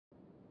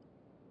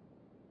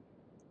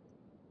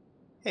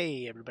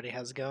Hey everybody,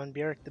 how's it going?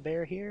 Bjork the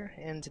Bear here,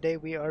 and today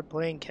we are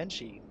playing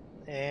Kenshi.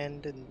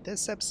 And in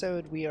this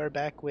episode, we are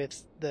back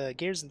with the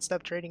Gears and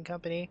Stuff Trading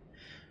Company,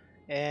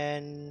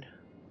 and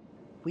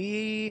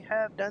we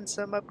have done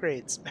some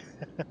upgrades.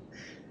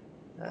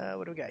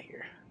 What do we got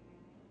here?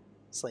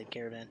 Slave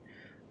Caravan.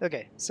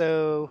 Okay,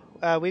 so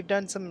we've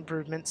done some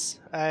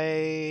improvements.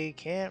 I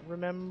can't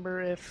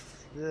remember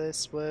if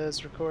this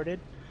was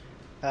recorded.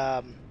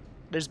 Um,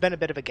 there's been a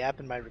bit of a gap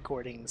in my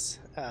recordings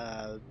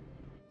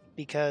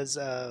because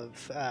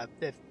of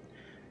if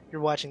you're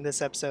watching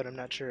this episode, I'm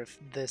not sure if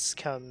this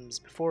comes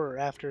before or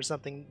after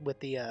something with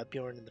the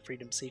Bjorn and the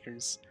Freedom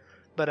Seekers.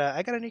 But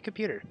I got a new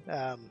computer.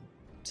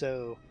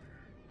 So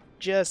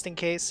just in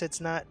case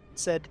it's not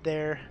said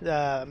there,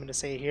 I'm going to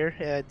say it here.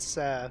 I've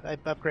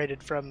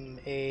upgraded from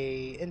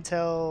a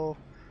Intel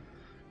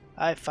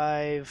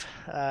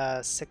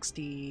i5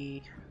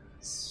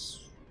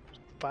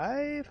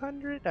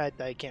 6500.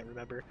 I can't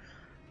remember.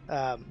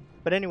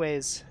 But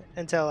anyways,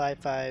 Intel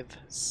i5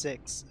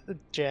 6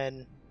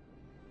 Gen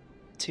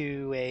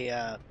to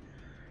a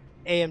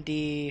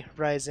AMD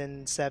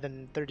Ryzen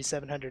 7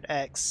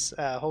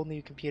 3700X, whole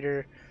new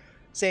computer,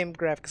 same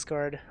graphics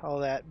card, all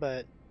that,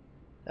 but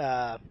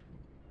uh,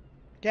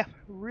 yeah,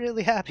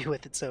 really happy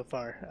with it so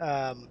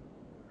far.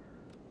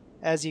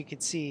 As you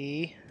can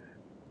see,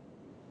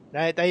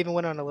 I even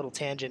went on a little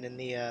tangent in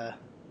the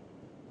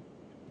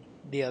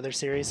other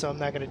series, so I'm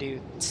not going to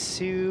do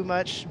too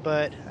much,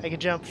 but I can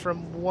jump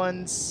from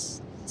one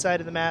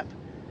side of the map,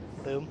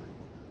 boom,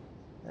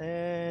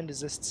 and is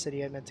this the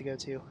city I meant to go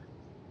to?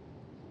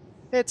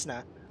 It's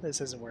not.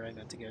 This isn't where I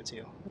meant to go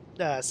to.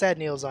 Sad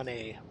Neil's on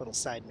a little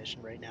side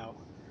mission right now.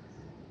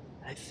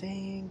 I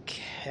think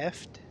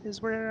Heft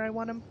is where I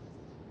want him.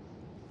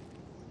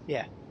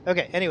 Yeah.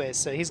 Okay, anyways,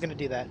 so he's going to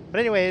do that. But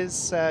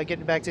anyways,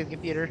 getting back to the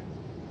computer,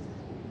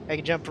 I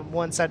can jump from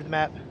one side of the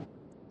map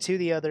to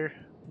the other.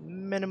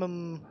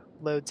 Minimum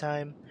load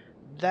time.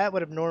 That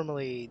would have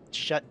normally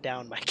shut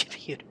down my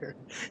computer.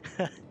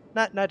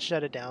 Not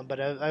shut it down, but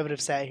I would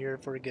have sat here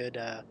for a good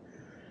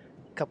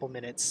couple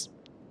minutes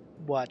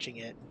watching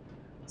it.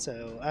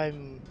 So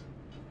I'm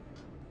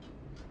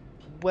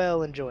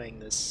well enjoying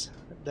this.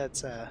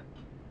 That's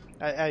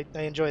I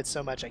enjoy it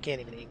so much I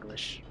can't even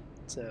English.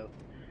 So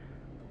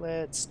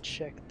let's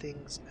check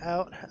things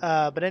out.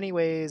 But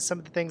anyways, some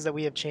of the things that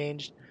we have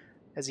changed,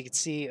 as you can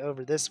see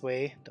over this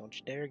way, don't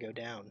you dare go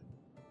down.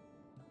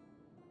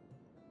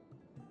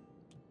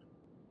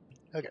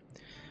 Okay,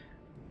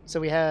 so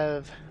we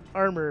have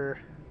armor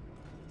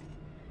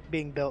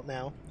being built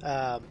now.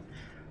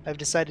 I've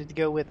decided to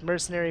go with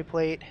mercenary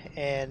plate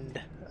and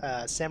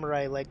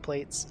samurai leg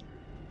plates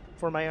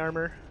for my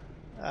armor.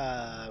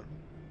 Uh,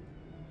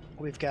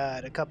 we've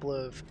got a couple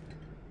of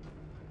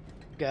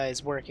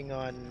guys working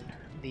on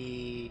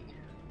the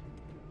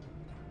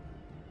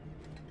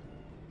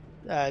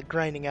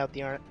grinding out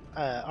the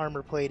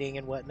armor plating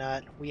and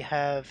whatnot. We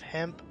have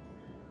hemp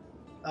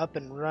up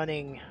and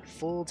running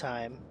full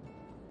time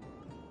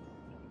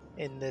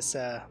in this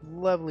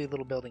lovely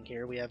little building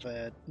here. We have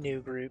a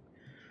new group,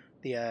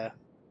 the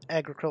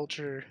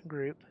agriculture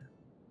group.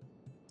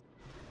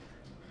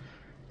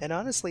 And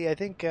honestly, I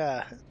think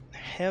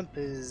hemp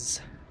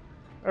is,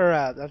 or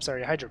I'm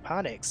sorry,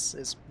 hydroponics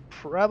is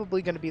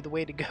probably going to be the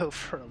way to go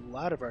for a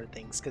lot of our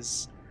things,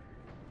 because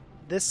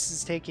this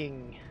is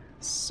taking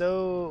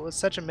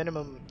such a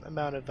minimum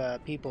amount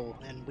of people,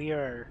 and we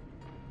are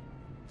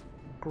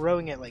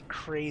growing it like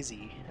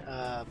crazy.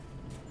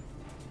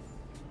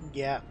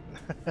 Yeah.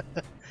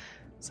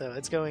 So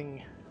it's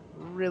going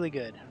really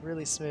good,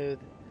 really smooth.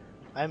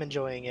 I'm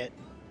enjoying it.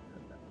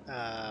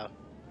 Uh,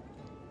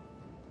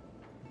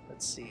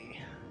 let's see.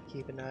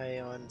 Keep an eye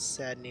on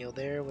Sad Neil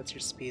there. What's your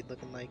speed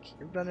looking like?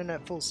 You're running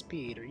at full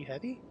speed. Are you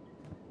heavy?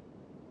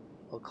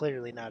 Well,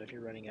 clearly not if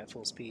you're running at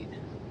full speed.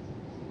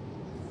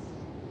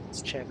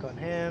 Let's check on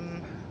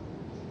him.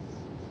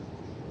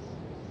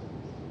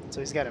 So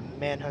he's got a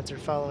manhunter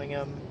following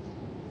him.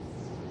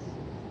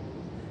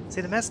 See,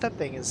 the messed up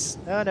thing is...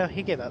 Oh, no,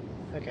 he gave up.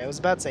 Okay, I was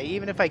about to say,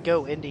 even if I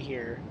go into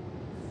here,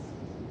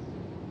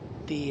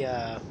 the...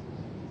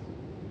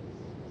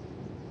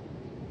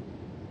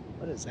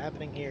 What is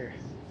happening here?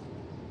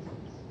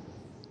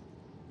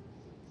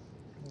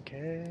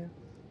 Okay.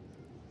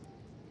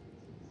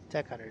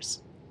 Tech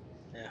hunters.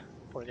 Yeah,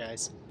 poor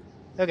guys.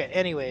 Okay,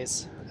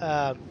 anyways.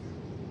 I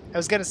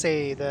was gonna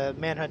say the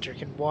manhunter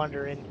can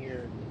wander in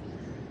here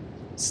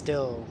and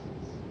still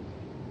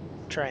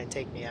try and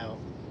take me out,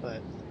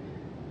 but...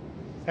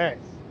 Alright.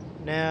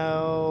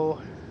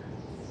 Now...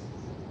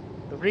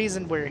 The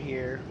reason we're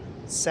here,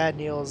 Sad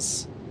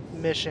Neil's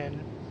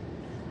mission,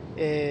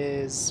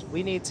 is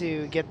we need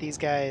to get these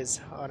guys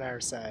on our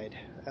side.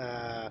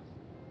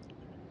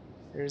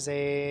 There's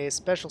a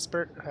special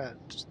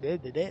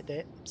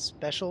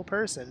special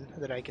person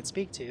that I can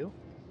speak to,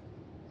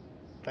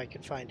 if I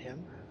can find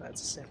him.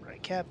 That's a samurai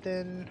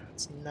captain.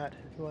 That's not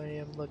who I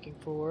am looking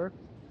for.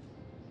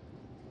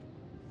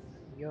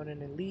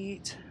 Yonin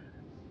elite.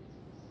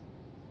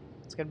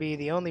 It's gonna be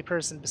the only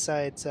person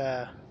besides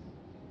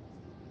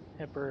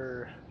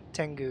Emperor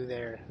Tengu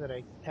there that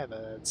I have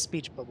a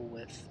speech bubble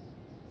with.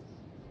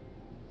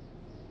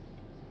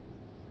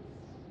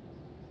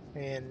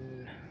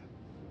 And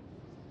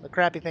the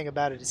crappy thing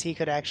about it is he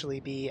could actually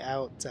be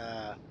out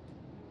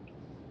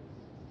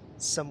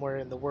somewhere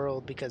in the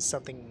world because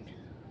something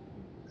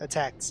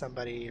attacked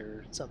somebody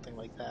or something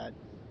like that.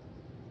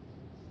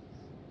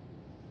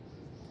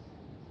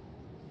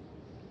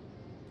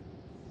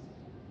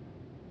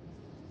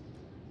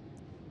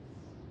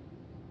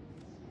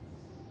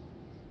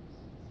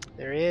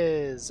 There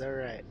is. All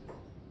right.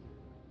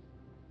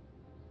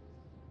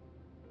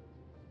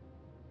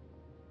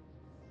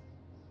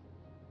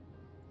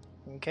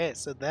 Okay,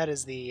 so that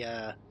is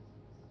the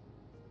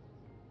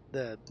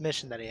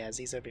mission that he has.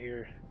 He's over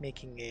here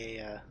making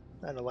a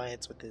an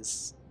alliance with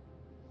his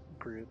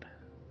group.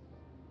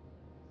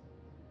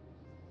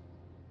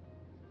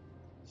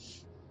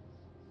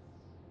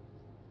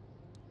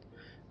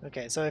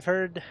 Okay, so I've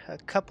heard a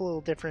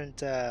couple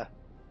different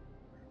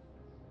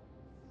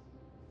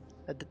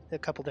a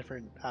couple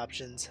different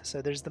options.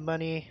 So there's the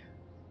money.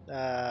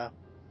 Uh,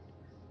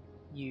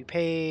 you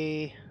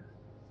pay.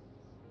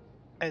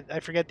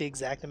 I forget the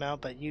exact amount,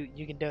 but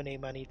you can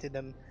donate money to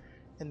them,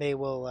 and they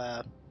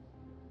will.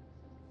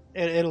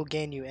 It'll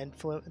gain you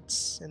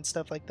influence and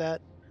stuff like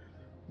that.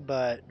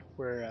 But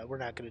we're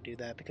not going to do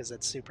that because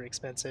that's super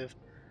expensive.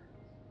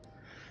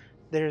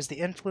 There's the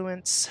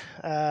influence.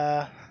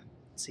 Let's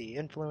see,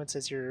 influence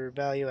is your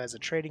value as a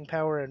trading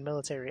power and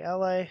military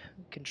ally.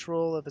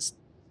 Control of a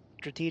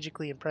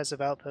strategically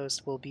impressive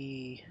outpost will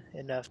be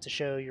enough to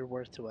show your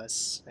worth to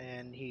us.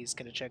 And he's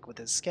going to check with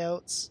his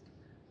scouts.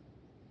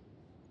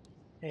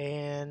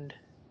 And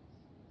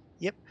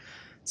yep.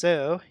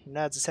 So he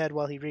nods his head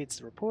while he reads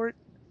the report.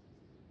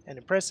 An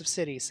impressive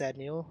city,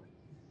 Sadniel.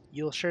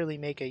 You'll surely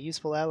make a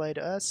useful ally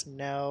to us.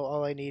 Now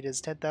all I need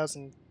is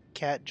 10,000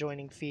 cat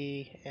joining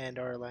fee, and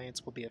our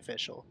alliance will be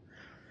official.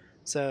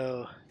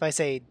 So if I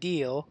say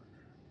deal,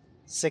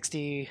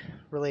 60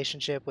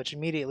 relationship, which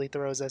immediately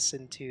throws us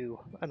into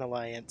an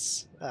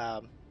alliance.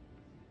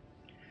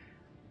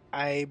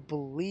 I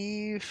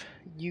believe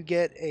you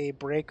get a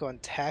break on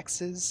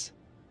taxes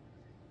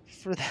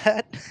for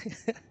that,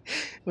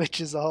 which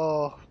is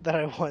all that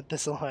I want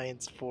this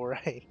alliance for.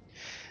 I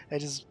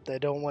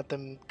don't want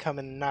them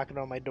coming knocking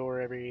on my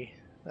door every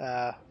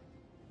uh,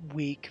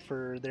 week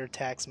for their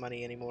tax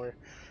money anymore.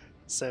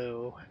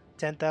 So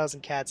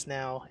 10,000 cats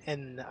now,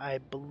 and I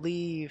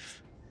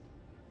believe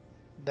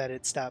that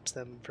it stops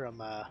them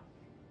from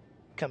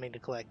coming to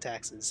collect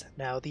taxes.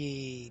 Now,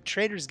 the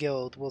Traders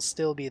Guild will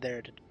still be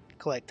there to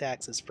collect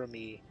taxes from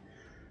me,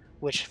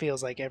 which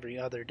feels like every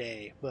other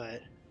day,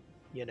 but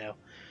you know.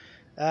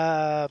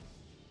 Uh,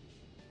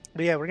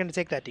 but yeah, we're going to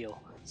take that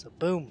deal. So,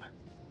 boom.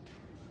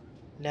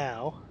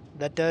 Now,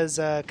 that does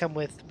come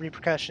with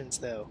repercussions,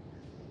 though.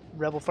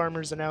 Rebel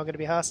farmers are now going to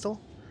be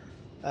hostile.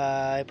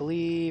 I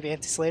believe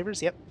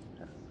anti-slavers, yep.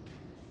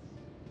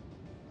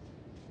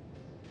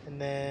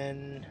 And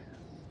then,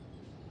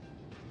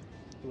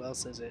 who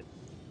else is it?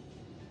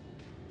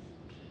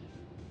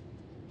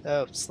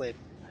 Oh, slave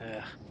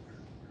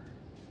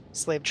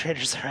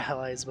traders are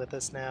allies with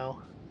us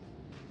now,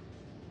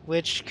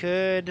 which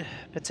could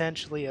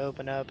potentially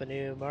open up a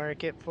new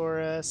market for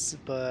us,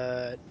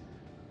 but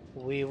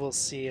we will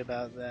see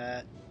about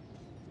that.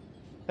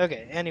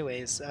 Okay,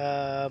 anyways,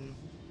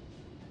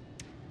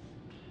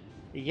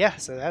 yeah,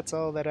 so that's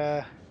all that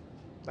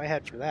I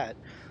had for that.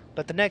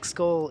 But the next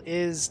goal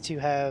is to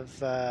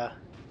have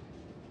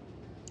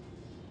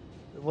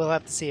we'll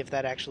have to see if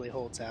that actually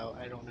holds out.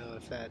 I don't know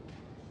if that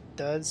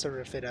does or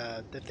if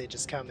they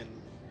just come and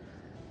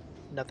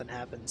nothing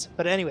happens.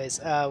 But anyways,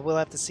 we'll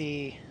have to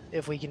see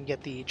if we can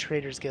get the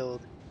Traders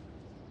Guild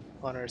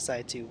on our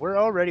side too. We're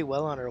already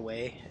well on our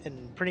way,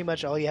 and pretty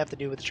much all you have to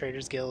do with the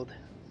Traders Guild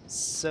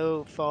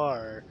so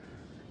far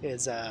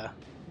is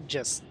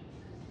just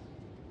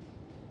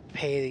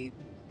pay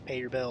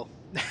your bill.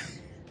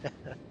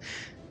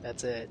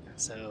 That's it.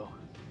 So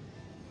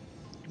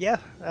yeah,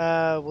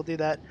 we'll do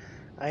that.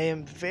 I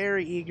am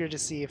very eager to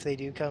see if they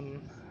do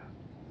come,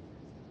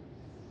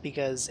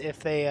 because if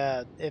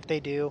they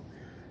do,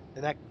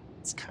 then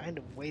that's kind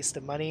of waste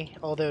of money.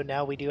 Although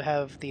now we do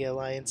have the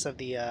alliance of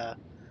the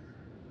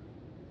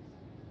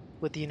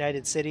with the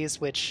United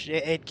Cities, which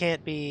it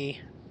can't be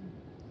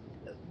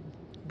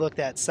looked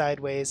at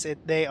sideways.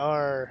 They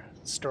are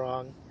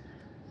strong.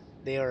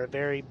 They are a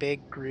very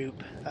big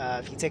group.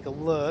 If you take a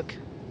look,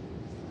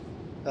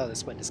 oh,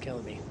 this wind is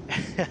killing me.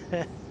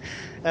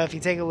 If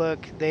you take a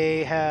look,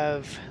 they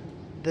have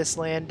this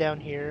land down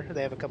here.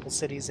 They have a couple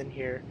cities in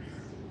here.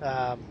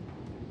 Um,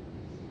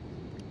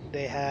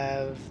 they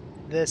have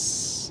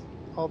this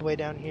all the way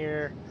down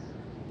here.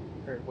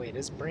 Or wait,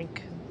 is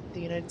Brink the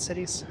United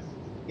Cities?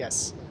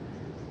 Yes.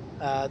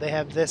 They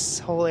have this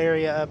whole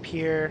area up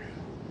here.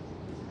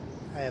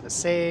 I have a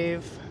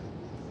save.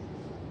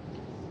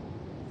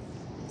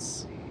 Let's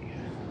see.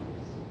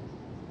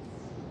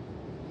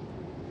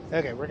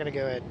 Okay, we're gonna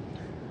go ahead.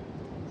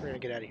 We're gonna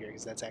get out of here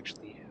because that's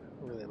actually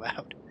really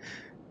loud.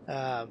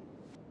 Um,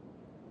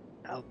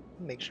 I'll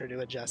make sure to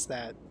adjust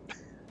that.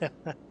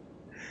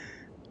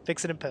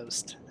 Fix it in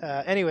post.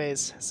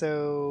 Anyways,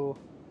 so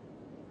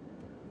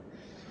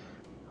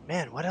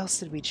man, what else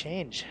did we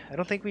change? I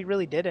don't think we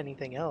really did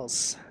anything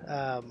else.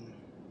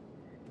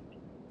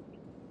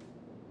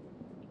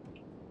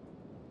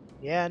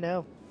 Yeah,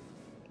 no.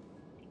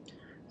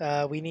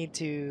 We need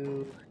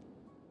to.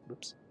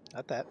 Oops,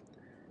 not that.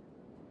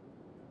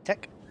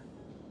 Tech.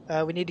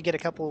 We need to get a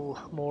couple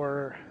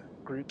more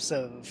groups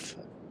of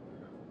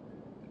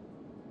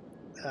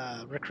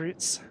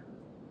recruits.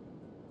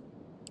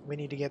 We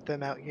need to get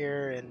them out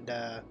here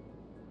and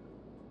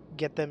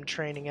get them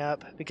training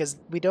up because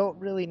we don't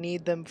really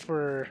need them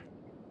for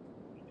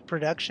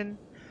production,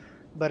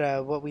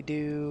 but what we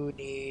do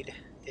need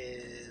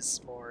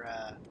is more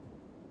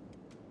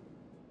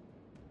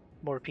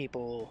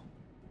people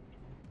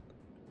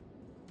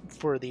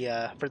for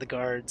the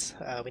guards.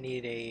 We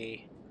need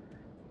a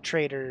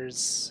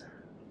traders,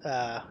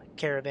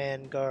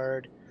 caravan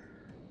guard,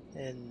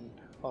 and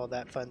all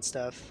that fun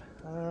stuff.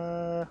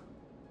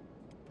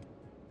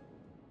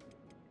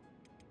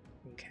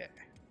 Okay.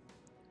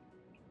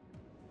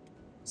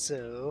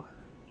 So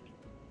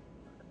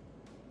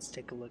let's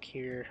take a look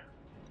here.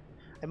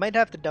 I might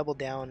have to double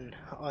down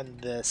on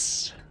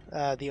this,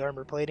 the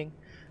armor plating,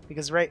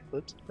 because right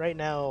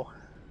now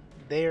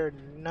they're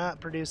not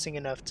producing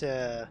enough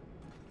to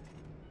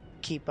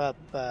keep up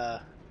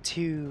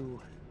two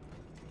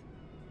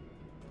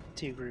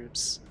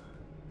groups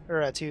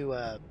or two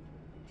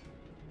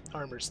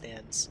armor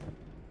stands.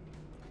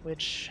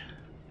 Which,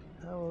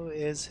 how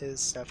is his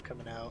stuff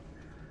coming out?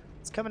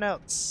 It's coming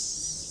out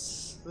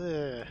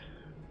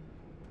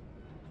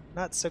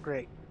not so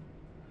great.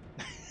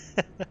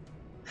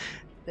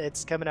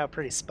 It's coming out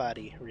pretty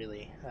spotty,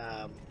 really.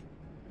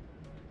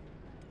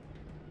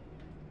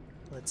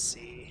 Let's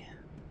see.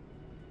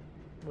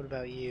 What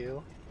about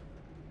you?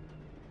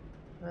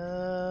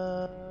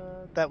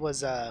 That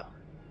was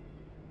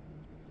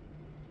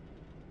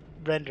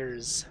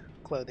Render's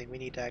clothing. We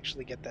need to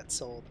actually get that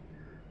sold.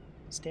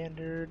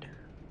 Standard.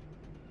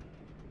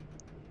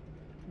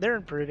 They're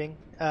improving.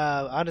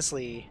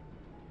 Honestly,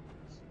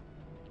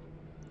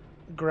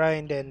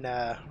 Grind and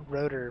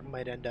Rotor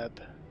might end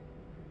up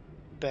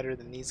better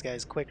than these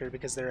guys quicker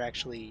because they're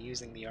actually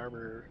using the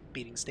armor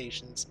beating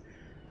stations.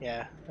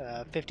 Yeah,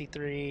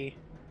 53,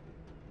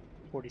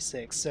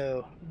 46.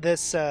 So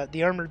this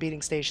the armor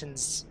beating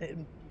stations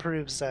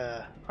improves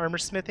armor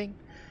smithing,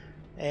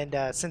 and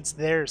since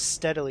they're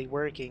steadily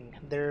working,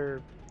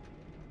 their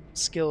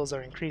skills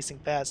are increasing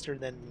faster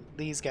than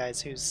these guys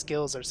whose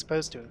skills are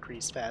supposed to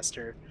increase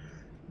faster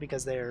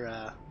because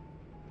their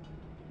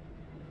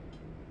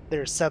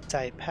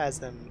subtype has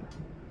them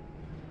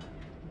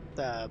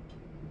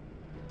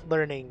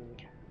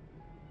learning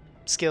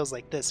skills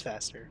like this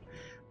faster.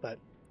 But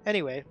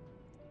anyway,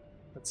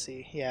 let's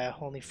see. Yeah,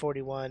 only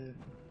 41.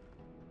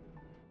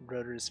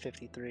 Rotor is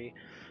 53.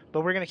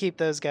 But we're gonna keep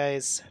those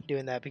guys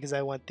doing that because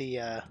I want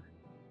the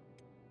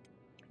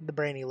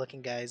brainy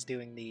looking guys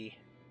doing the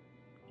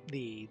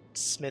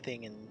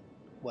smithing and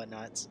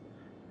whatnots.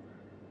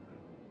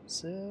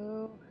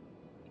 So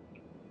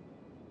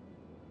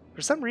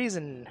for some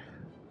reason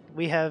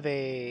we have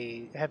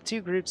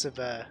two groups of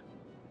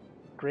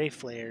gray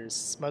flares,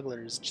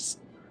 smugglers, just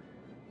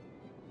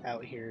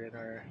out here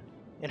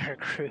in our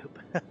group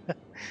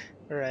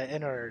or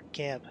in our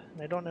camp,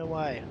 and I don't know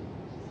why.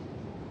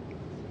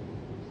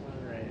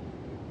 All right,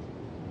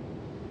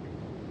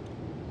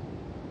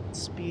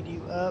 speed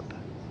you up.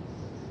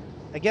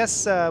 I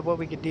guess what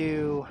we could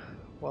do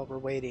while we're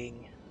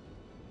waiting.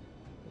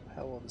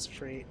 How old is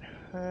freight?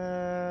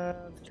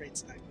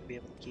 Freight's not gonna be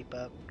able to keep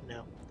up. No.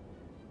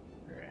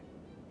 All right.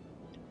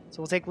 So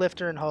we'll take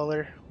lifter and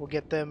hauler. We'll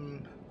get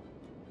them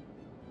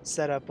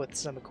set up with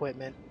some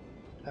equipment,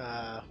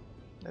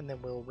 and then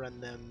we'll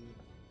run them.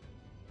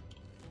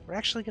 We're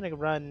actually gonna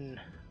run.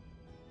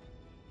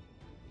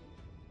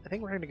 I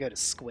think we're gonna go to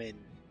Squin.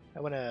 I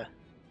want to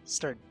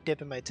start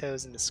dipping my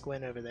toes into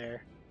Squin over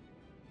there,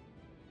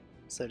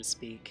 so to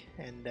speak,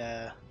 and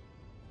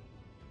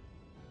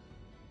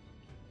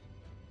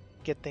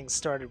get things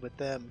started with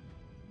them.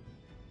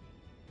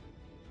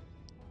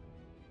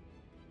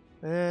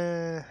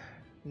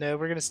 No,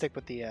 we're gonna stick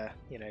with the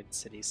United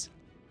Cities.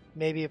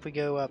 Maybe if we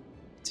go up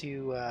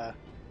to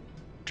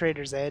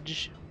Trader's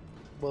Edge,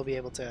 we'll be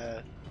able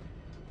to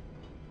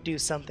do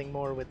something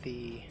more with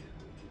the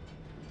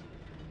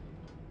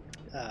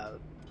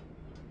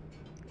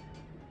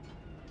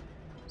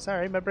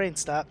sorry, my brain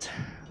stopped.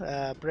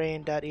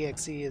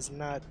 Brain.exe is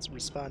not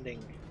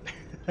responding.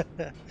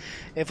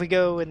 If we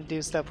go and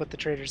do stuff with the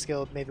Traders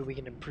Guild, maybe we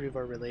can improve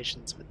our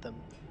relations with them.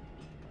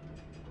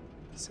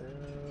 So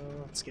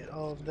let's get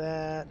all of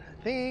that.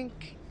 I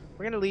think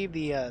we're gonna leave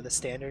the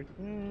standard.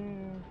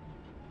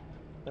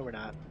 No, we're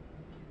not.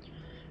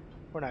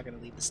 We're not gonna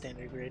leave the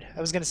standard grade.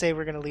 I was gonna say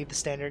we're gonna leave the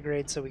standard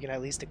grade so we can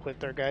at least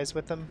equip our guys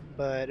with them,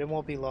 but it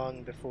won't be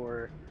long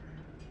before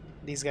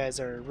these guys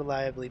are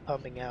reliably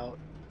pumping out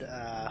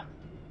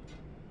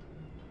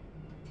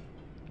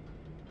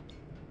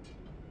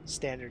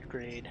standard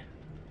grade.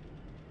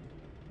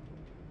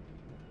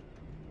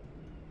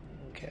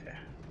 Okay.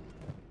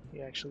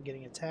 you actually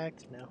getting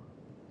attacked? No.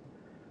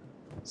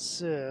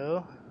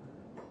 So,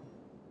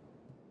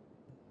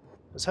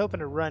 I was hoping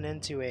to run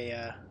into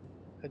a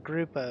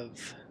group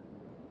of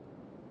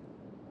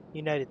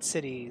United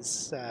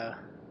Cities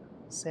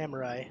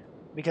samurai,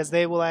 because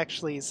they will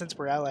actually, since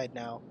we're allied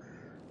now,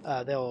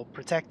 they'll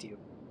protect you,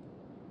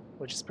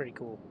 which is pretty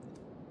cool.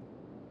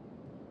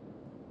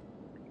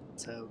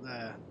 So,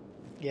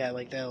 yeah,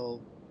 like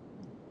they'll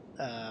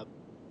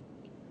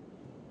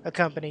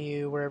accompany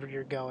you wherever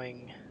you're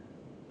going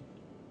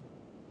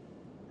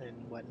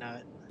and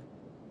whatnot.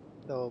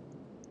 They'll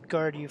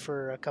guard you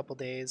for a couple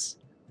days.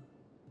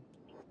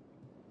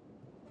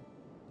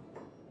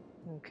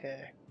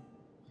 Okay.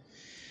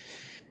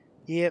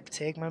 Yep,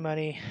 take my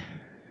money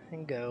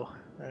and go.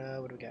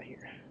 What do we got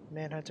here?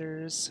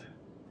 Manhunters.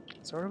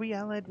 So are we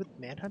allied with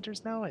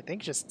manhunters now? I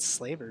think just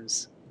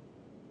slavers.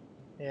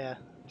 Yeah,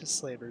 just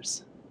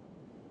slavers.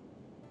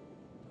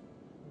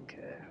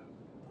 Okay.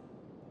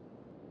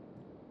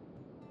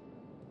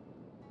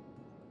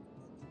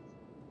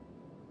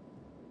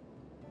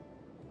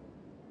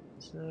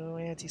 So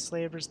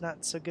anti-slavers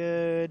not so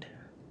good.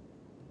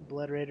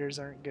 Blood raiders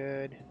aren't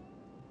good.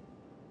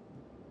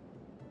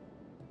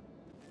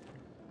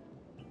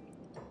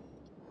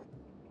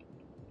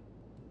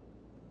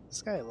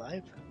 This guy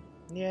alive?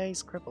 Yeah,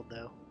 he's crippled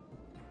though.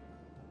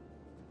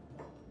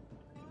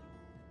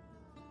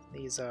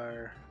 These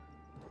are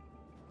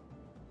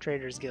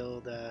Traders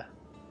Guild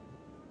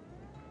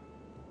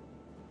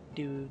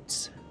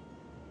dudes.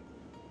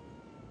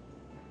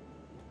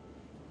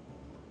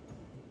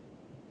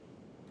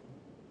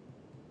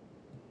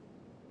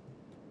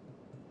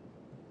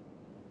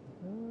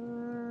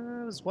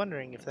 I was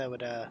wondering if that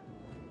would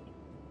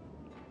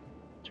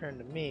turn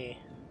to me.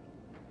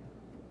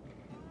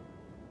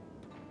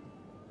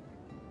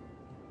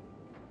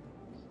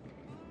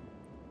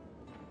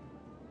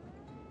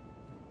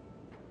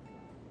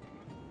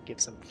 Give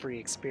some free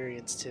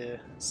experience to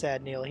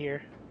Sad Neil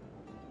here.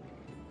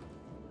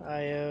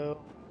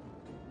 IO.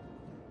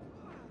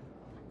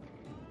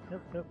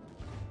 Nope, nope.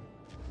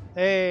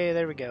 Hey,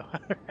 there we go.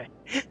 Alright.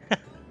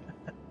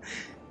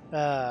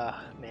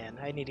 Man,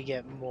 I need to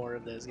get more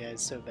of those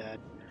guys so bad.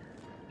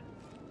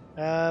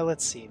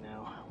 Let's see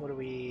now. What are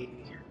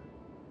we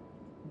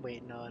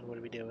waiting on? What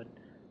are we doing?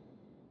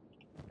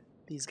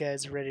 These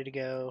guys are ready to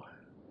go.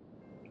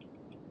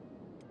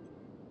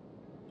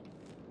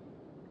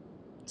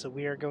 So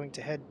we are going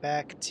to head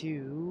back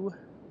to...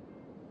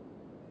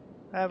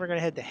 we're going to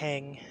head to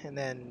Hang and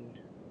then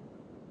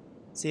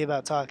see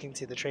about talking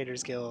to the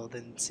Traders Guild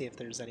and see if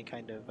there's any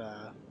kind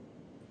of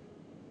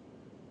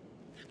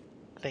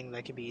thing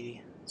that could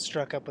be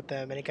struck up with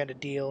them, any kind of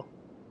deal.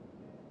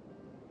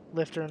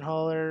 Lifter and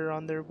Hauler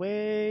on their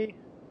way.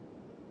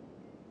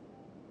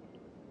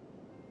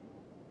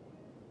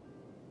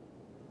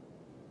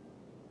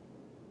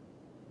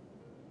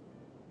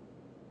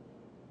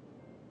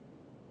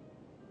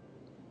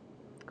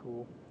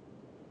 Cool.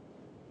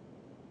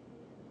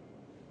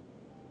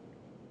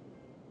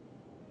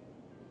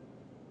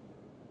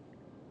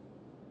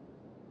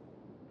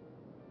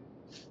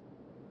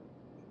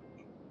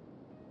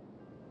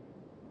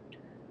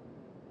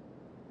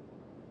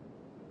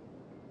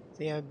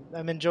 See,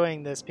 I'm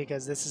enjoying this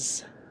because this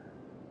is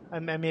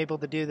I'm able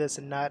to do this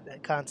and not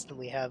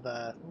constantly have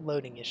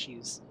loading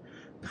issues.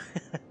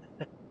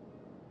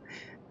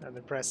 I'm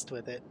impressed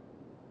with it.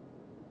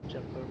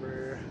 Jump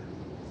over.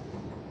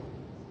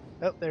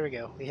 Oh, there we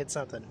go. We hit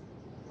something.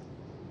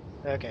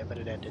 Okay, but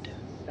it ended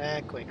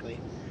quickly.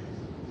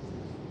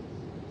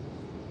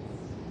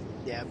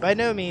 Yeah, by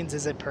no means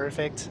is it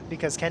perfect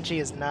because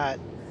Kenshi is not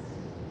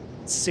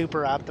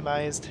super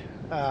optimized,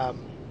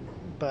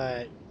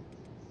 but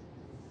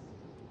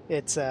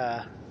it's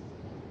a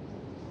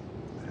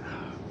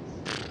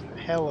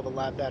hell of a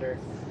lot better.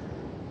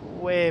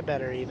 Way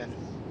better, even.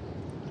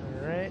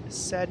 Alright,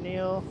 Sad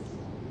Neil.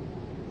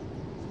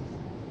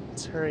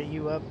 Let's hurry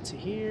you up to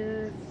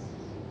here.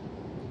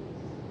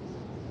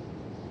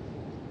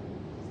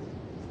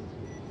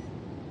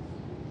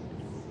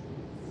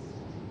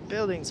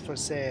 Buildings for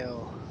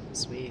sale.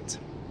 Sweet.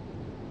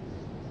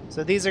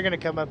 So these are going to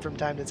come up from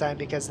time to time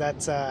because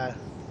that's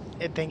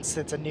it thinks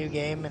it's a new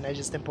game and I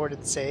just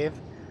imported the save.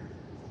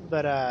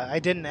 But I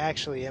didn't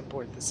actually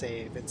import the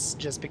save. It's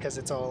just because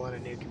it's all on a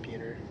new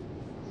computer.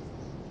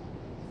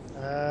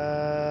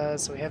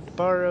 So we have the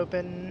bar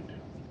open.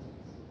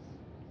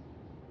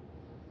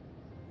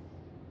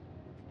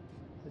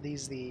 Are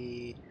these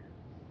the...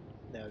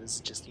 No, this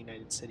is just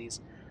United Cities.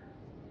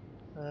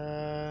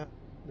 They're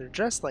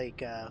dressed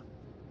like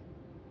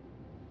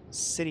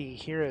City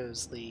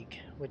Heroes League,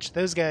 which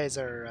those guys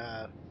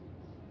are...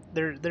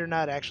 they're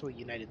not actually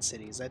United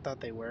Cities. I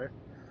thought they were.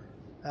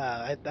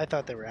 I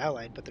thought they were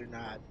allied, but they're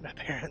not,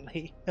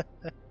 apparently.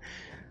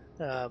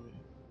 um,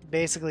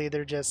 basically,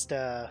 they're just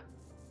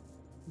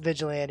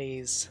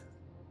vigilantes,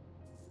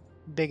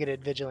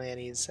 bigoted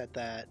vigilantes at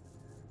that.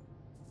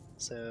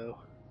 So,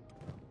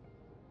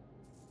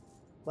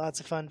 lots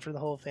of fun for the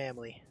whole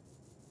family.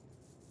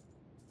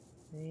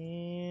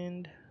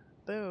 And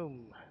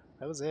boom,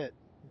 that was it.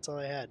 That's all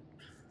I had.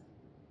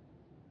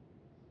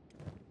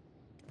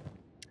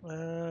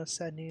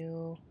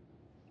 Sadneel.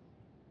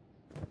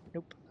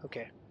 Nope.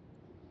 Okay.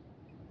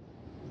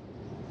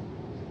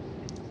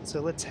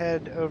 So let's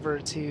head over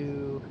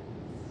to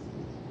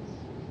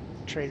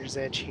Trader's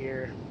Edge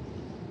here.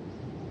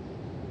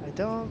 I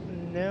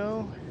don't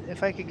know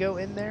if I could go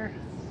in there.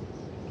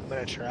 I'm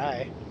gonna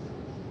try.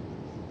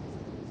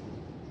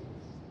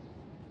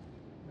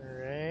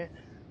 Alright.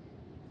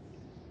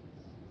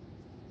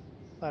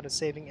 A lot of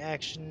saving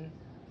action.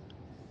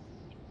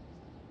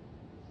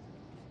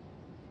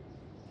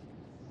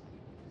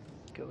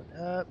 Going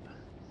up.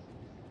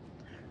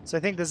 So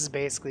I think this is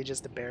basically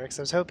just the barracks.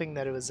 I was hoping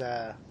that it was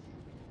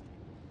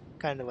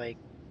kind of like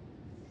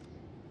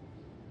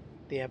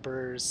the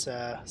Emperor's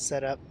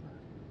setup.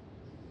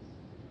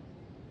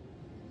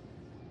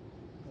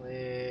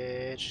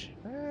 Which,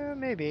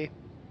 maybe.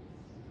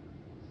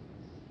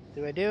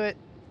 Do I do it?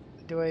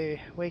 Do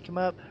I wake him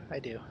up? I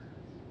do.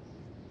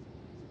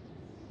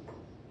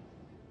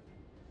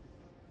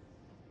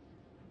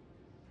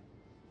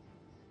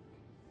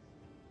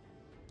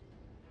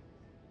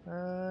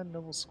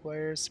 Noble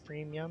Squire,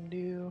 Supreme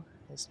Yamdu.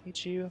 Nice to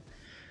meet you.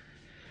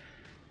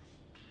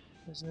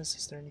 Business,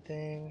 is there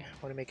anything?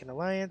 Want to make an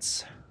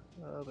alliance?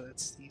 Oh, but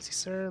that's easy,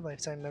 sir.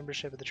 Lifetime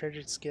membership of the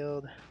Traders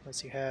Guild.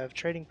 Unless you have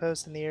trading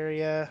post in the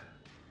area.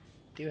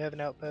 Do have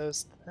an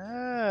outpost.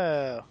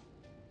 Oh.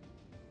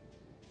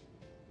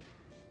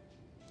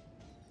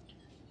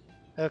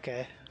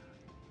 Okay.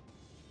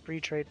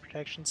 Free trade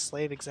protection,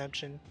 slave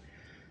exemption,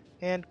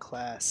 and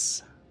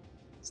class.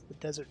 It's the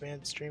Desert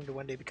Man's dream to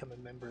one day become a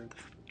member of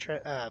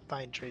the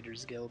Fine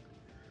Traders Guild.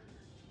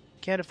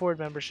 Can't afford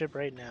membership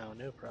right now,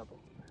 no problem.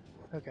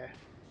 Okay.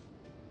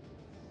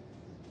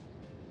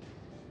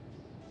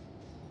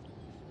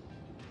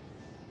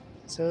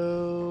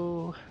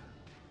 So...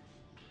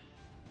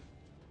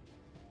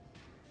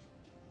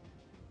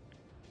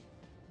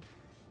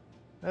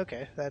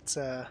 okay, that's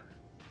the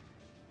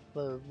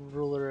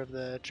ruler of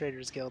the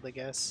Traders Guild, I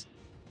guess.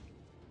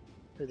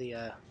 Or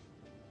the,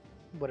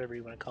 whatever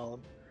you want to call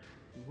him.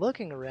 I'm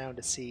looking around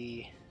to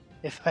see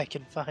if I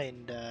can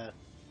find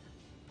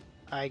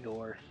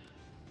Igor.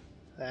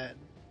 That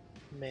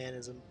man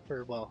is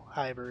well,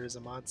 Ivor is a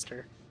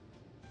monster.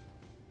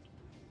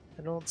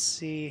 I don't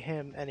see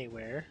him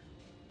anywhere.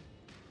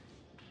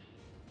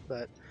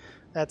 But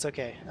that's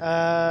okay.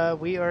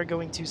 We are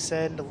going to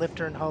send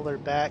Lifter and Hauler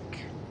back.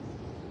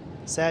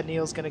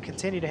 Sadneel's going to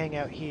continue to hang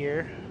out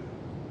here.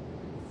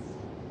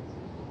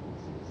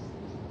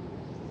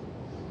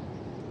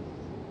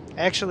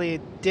 I actually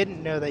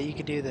didn't know that you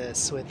could do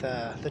this with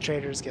the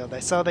Traders Guild. I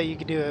saw that you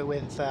could do it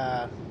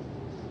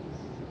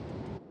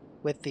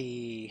with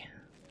the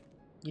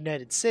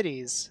United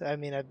Cities. I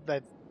mean,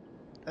 I've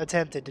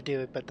attempted to do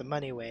it, but the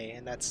money way,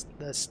 and that's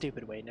the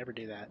stupid way. Never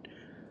do that.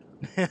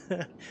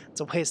 It's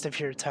a waste of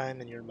your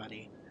time and your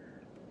money.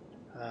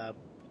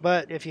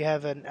 But if you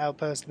have an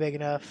outpost big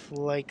enough,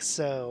 like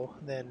so,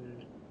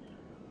 then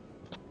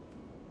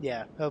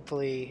yeah,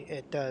 hopefully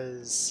it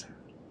does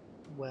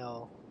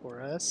well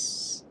for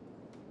us.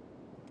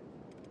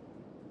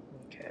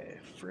 Okay,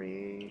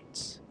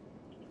 freight.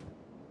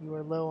 You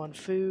are low on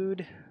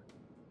food.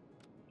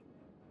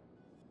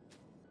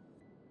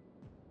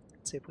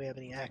 Let's see if we have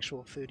any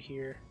actual food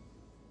here.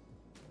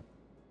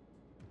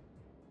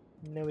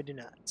 No, we do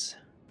not.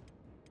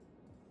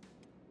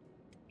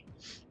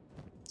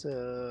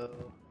 So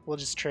we'll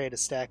just trade a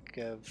stack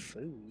of...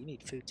 ooh, you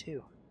need food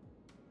too.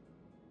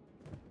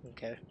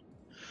 Okay.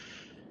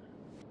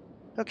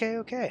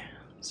 Okay.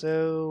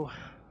 So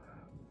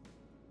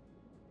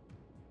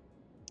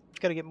we've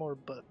got to get more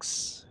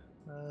books.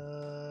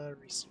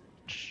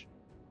 Research.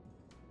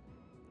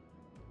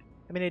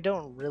 I mean, I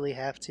don't really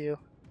have to.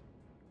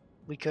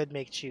 We could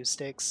make chew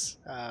sticks.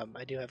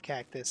 I do have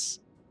cactus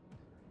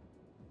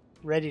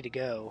ready to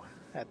go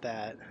at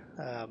that.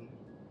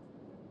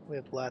 We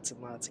have lots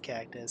and lots of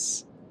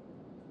cactus.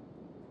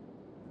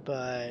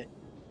 But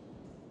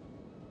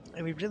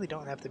and we really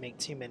don't have to make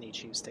too many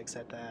chew sticks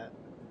at that.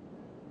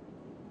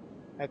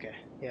 Okay,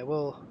 yeah,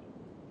 we'll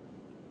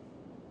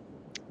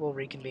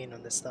reconvene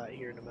on this thought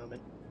here in a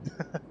moment.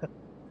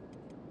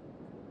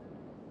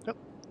 Oh,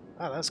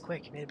 wow, that was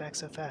quick. You made it back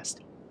so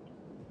fast.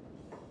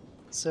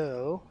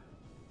 So,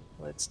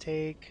 let's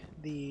take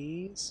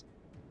these.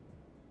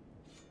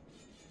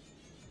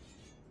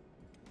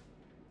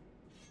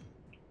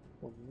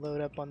 We'll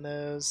load up on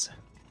those.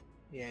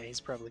 Yeah, he's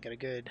probably got a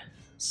good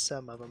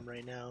sum of them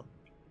right now.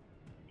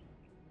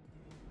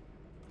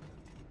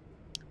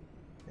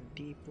 And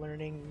deep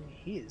learning,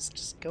 he is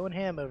just going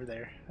ham over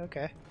there.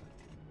 Okay.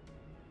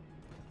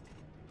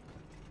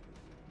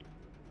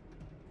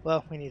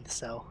 Well, we need to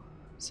sell.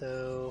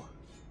 So,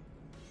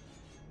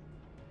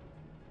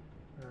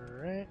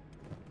 alright.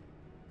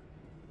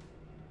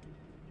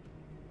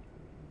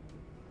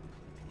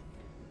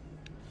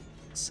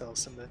 Sell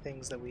some of the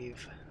things that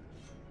we've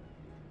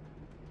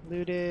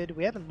looted.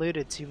 We haven't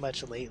looted too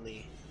much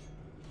lately.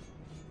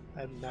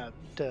 I'm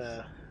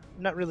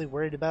not really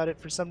worried about it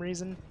for some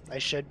reason. I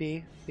should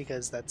be,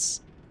 because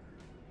that's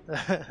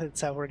that's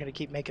how we're gonna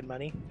keep making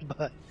money.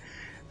 But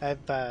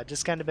I've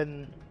just kind of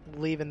been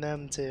leaving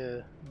them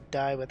to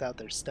die without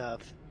their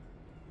stuff.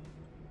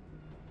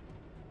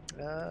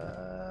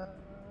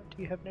 Do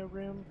you have no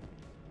room?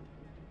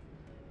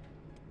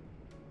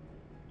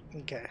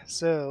 Okay,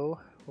 so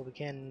what we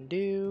can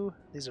do,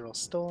 these are all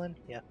stolen,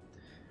 yeah.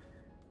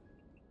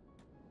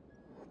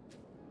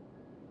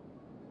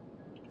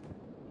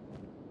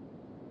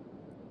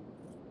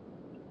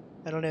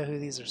 I don't know who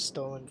these are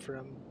stolen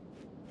from.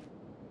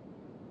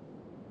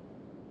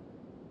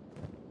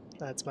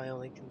 That's my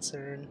only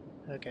concern.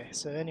 Okay,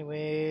 so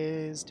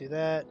anyways, do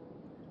that,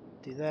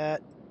 do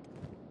that.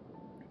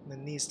 And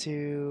then these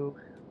two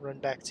run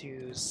back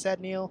to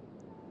Sadneil.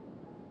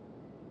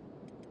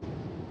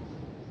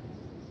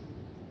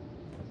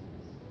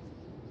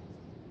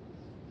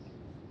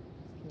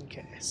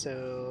 Okay,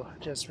 so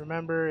just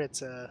remember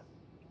it's a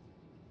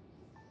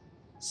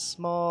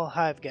small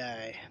hive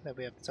guy that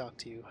we have to talk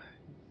to.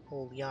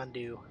 Old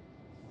Yandu.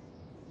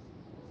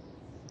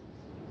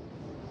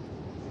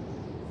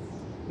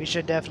 We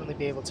should definitely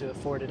be able to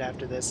afford it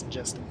after this in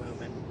just a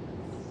moment.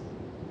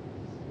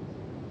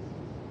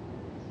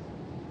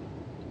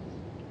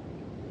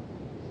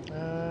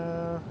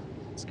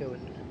 Let's go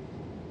and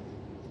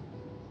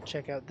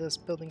check out this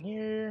building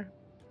here.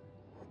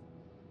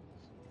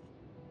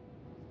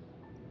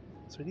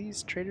 So are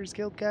these Traders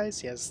Guild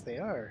guys? Yes, they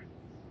are.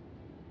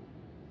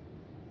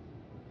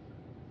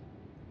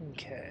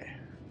 Okay.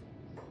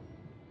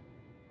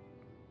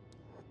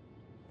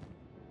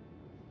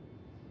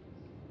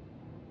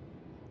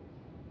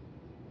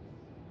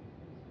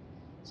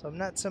 So I'm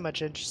not so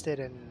much interested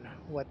in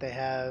what they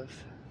have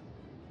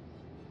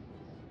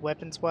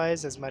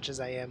weapons-wise as much as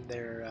I am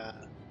their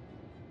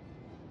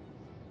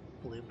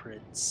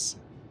blueprints.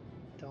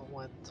 Don't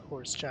want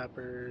horse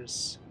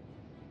choppers.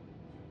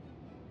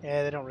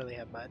 Yeah, they don't really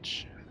have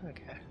much.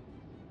 Okay.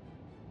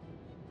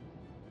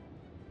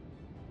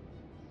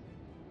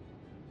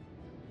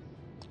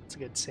 It's a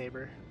good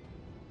saber.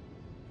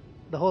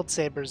 The hold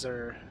sabers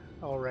are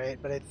alright,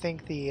 but I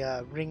think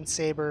the ring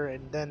saber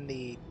and then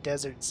the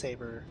desert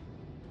saber,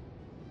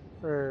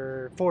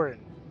 or foreign,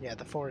 yeah,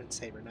 the foreign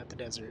saber, not the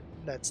desert.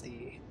 That's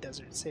the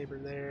desert saber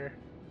there.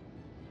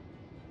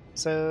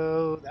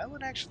 So that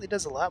one actually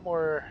does a lot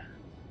more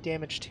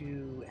damage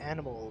to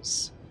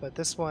animals, but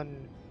this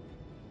one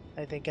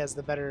I think has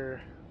the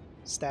better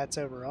stats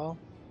overall,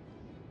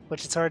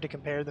 which it's hard to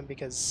compare them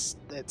because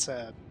it's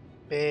a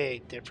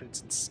big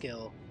difference in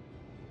skill.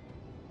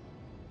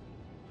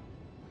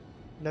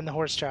 And then the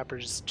horse chopper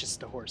is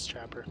just a horse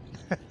chopper.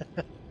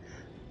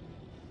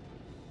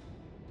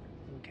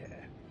 Okay.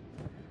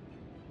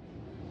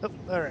 Oh,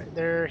 alright,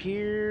 they're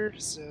here,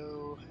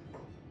 so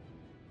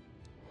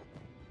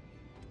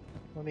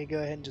let me go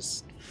ahead and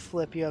just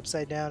flip you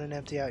upside down and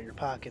empty out your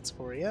pockets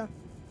for you.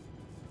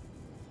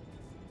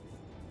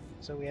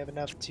 So we have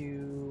enough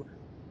to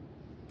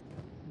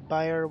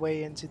buy our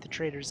way into the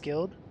Traders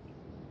Guild.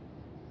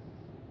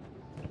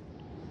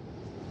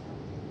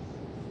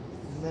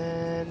 And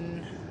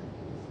then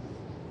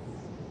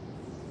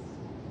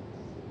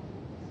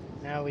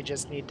now we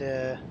just need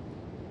to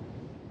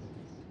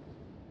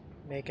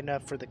make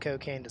enough for the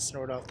cocaine to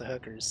snort off the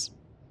hookers.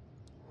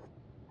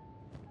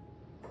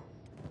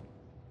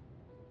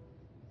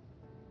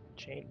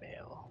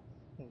 Chainmail.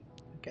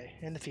 Okay,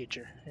 in the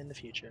future. In the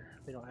future.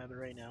 We don't have it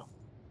right now.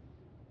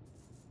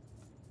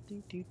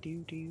 Do do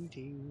do do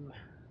do.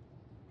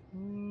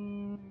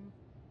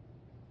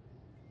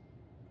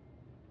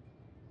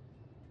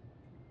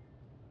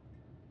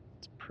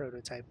 It's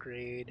prototype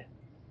grade.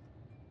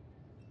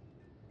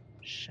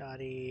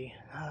 Shoddy.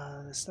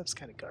 This stuff's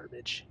kind of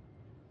garbage.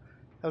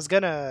 I was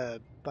gonna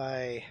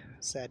buy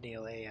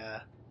Sadneil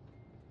a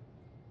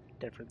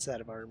different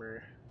set of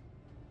armor,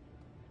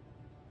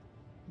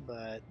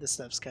 but this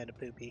stuff's kind of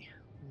poopy.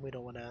 We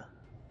don't wanna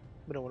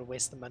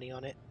waste the money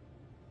on it.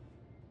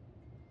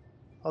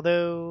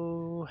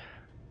 Although,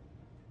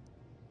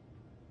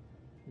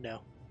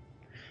 no,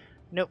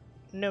 nope,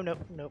 no,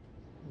 nope, nope,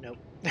 nope.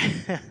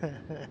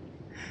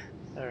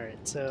 All right,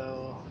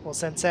 so we'll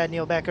send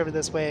Sadneil back over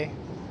this way,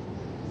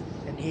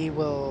 and he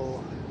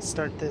will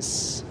start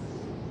this.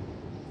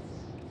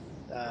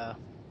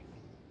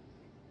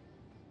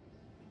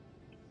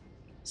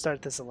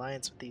 Start this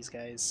alliance with these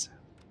guys.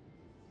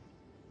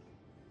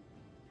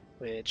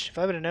 Which, if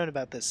I would have known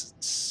about this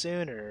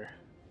sooner,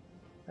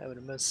 I would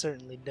have most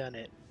certainly done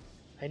it.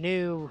 I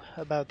knew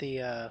about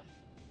the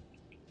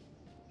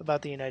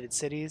United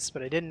Cities,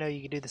 but I didn't know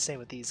you could do the same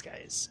with these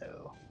guys.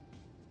 So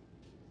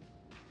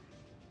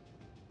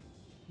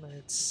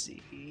let's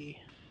see.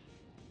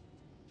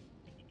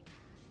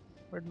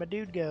 Where'd my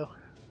dude go?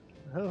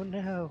 Oh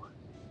no,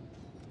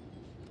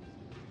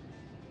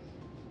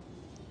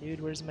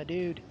 dude, where's my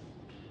dude?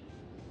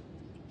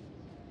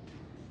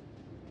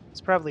 It's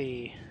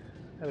probably.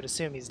 I would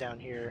assume he's down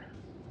here.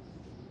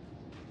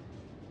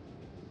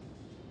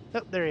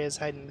 Oh, there he is,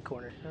 hiding in the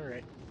corner. All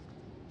right.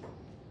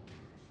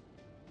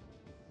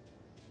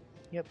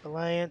 Yep,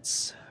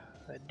 Alliance.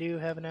 I do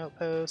have an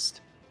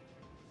outpost.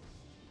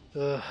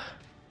 Ugh.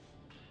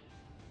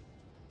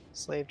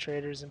 Slave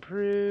traders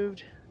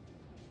improved.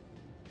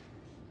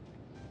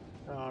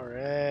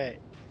 Alright.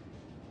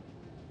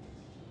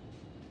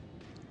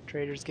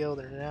 Traders Guild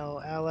are now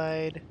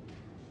allied.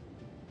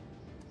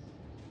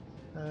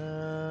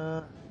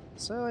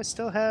 So I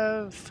still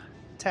have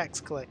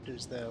tax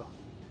collectors, though.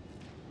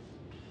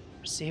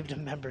 Received a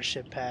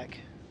membership pack.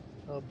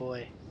 Oh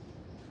boy.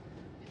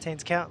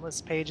 Contains countless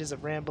pages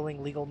of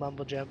rambling legal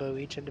mumbo-jumbo,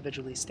 each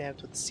individually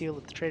stamped with the seal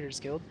of the Traders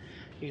Guild.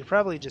 You could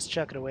probably just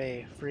chuck it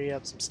away, free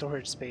up some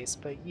storage space,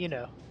 but you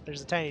know,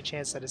 there's a tiny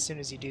chance that as soon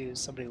as you do,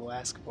 somebody will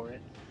ask for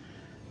it.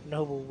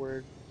 Noble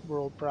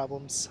world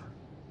problems.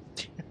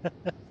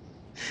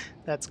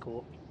 That's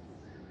cool.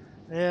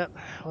 Yep,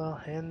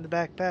 well, in the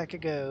backpack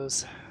it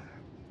goes.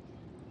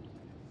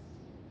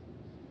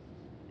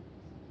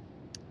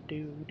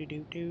 Do do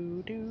do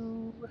do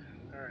do.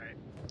 Alright.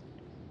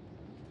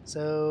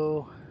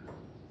 So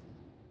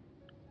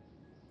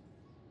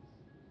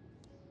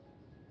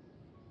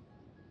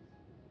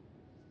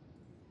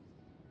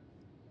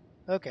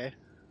okay.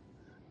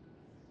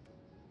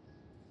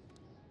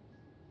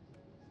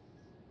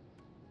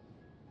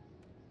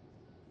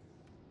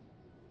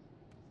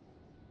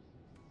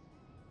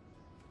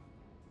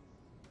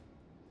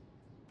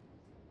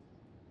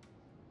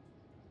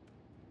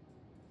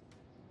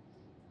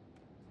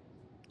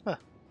 Huh.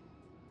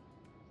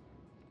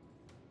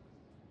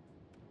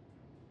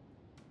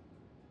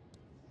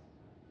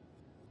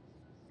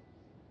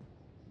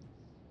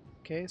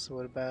 Okay, so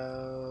what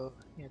about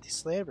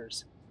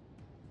anti-slavers?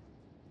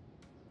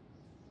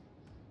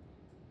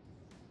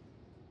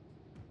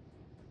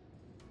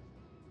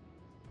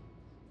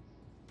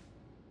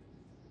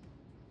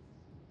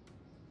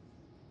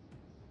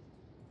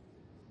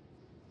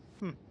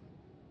 Hmm.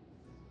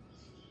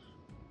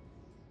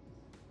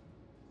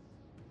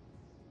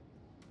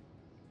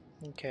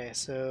 Okay,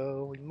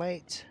 so we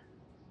might...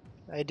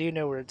 I do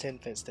know where Tin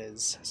Fist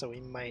is, so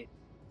we might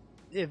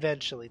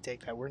eventually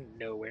take that. We're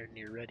nowhere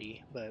near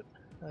ready, but...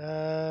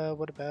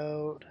 what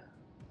about...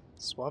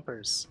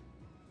 Swampers?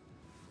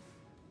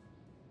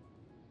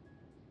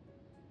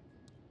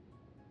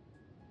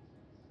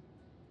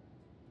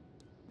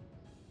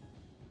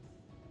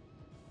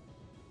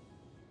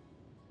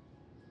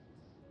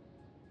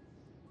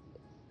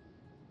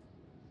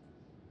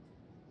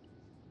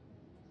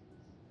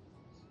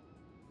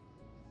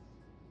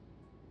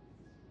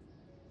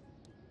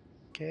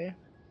 Okay.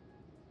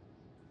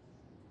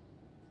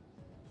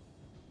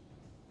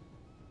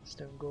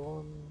 Stone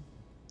Golem...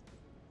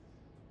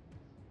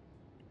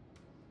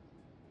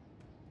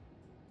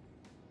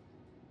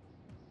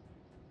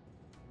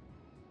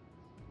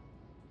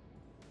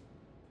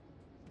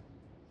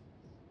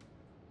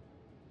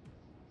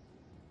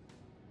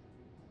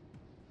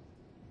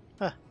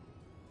 Huh.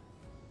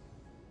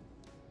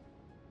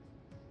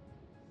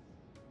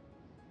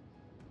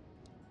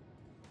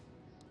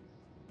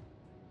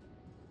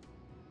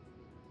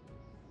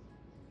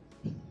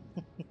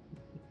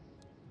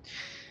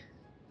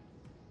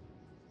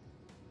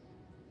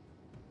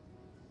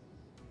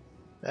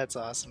 That's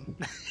awesome.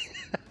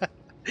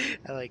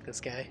 I like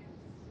this guy.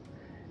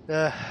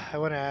 I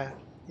wanna...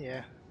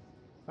 Yeah.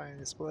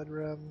 Find this blood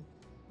rum.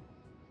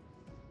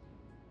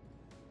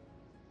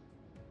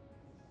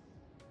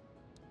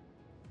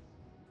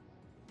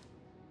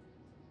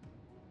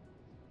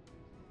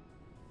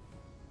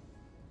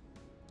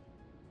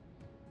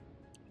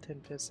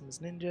 Tin Fist and his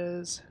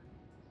ninjas.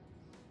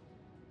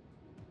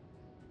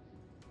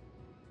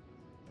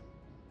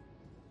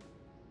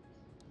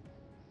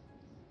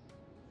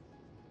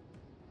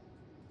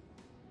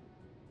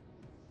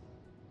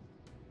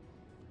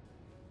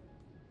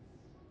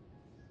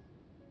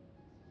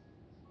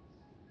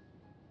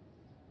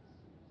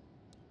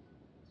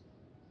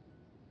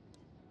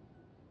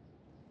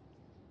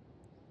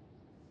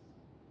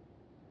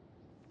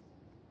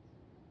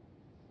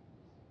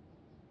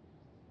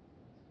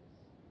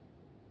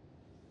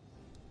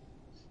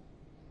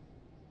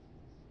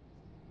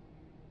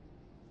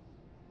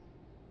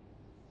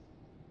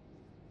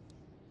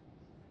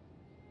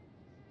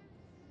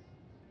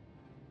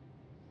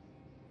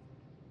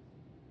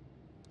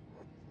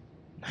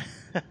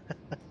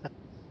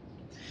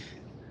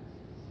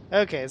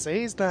 Okay, so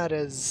he's not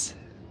as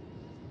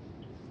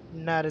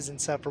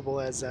insufferable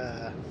as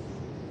the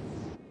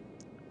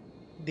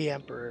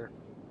Emperor,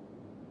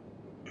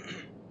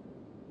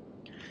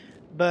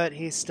 but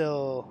he's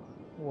still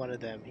one of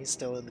them. He's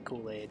still in the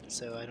Kool-Aid,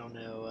 so I don't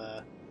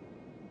know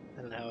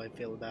how I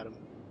feel about him.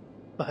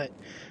 But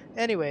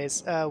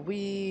anyways,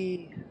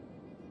 we're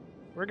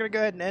gonna go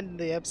ahead and end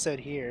the episode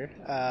here.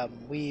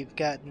 We've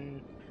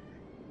gotten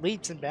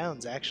leaps and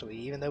bounds actually,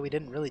 even though we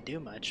didn't really do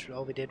much.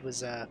 All we did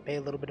was pay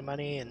a little bit of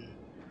money and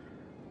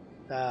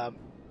um,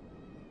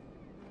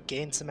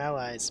 gain some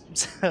allies,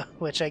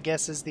 which I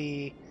guess is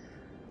the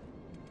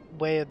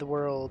way of the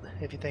world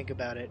if you think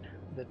about it,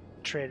 the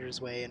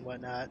trader's way and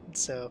whatnot.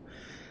 So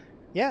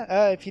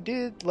yeah, if you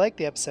did like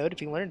the episode,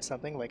 if you learned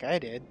something like I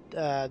did,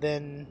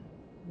 then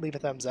leave a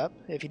thumbs up.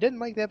 If you didn't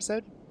like the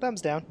episode,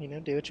 thumbs down.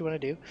 Do what you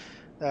want to do.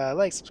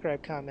 Like,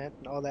 subscribe, comment,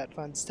 and all that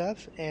fun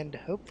stuff. And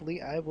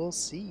hopefully I will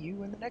see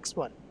you in the next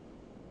one.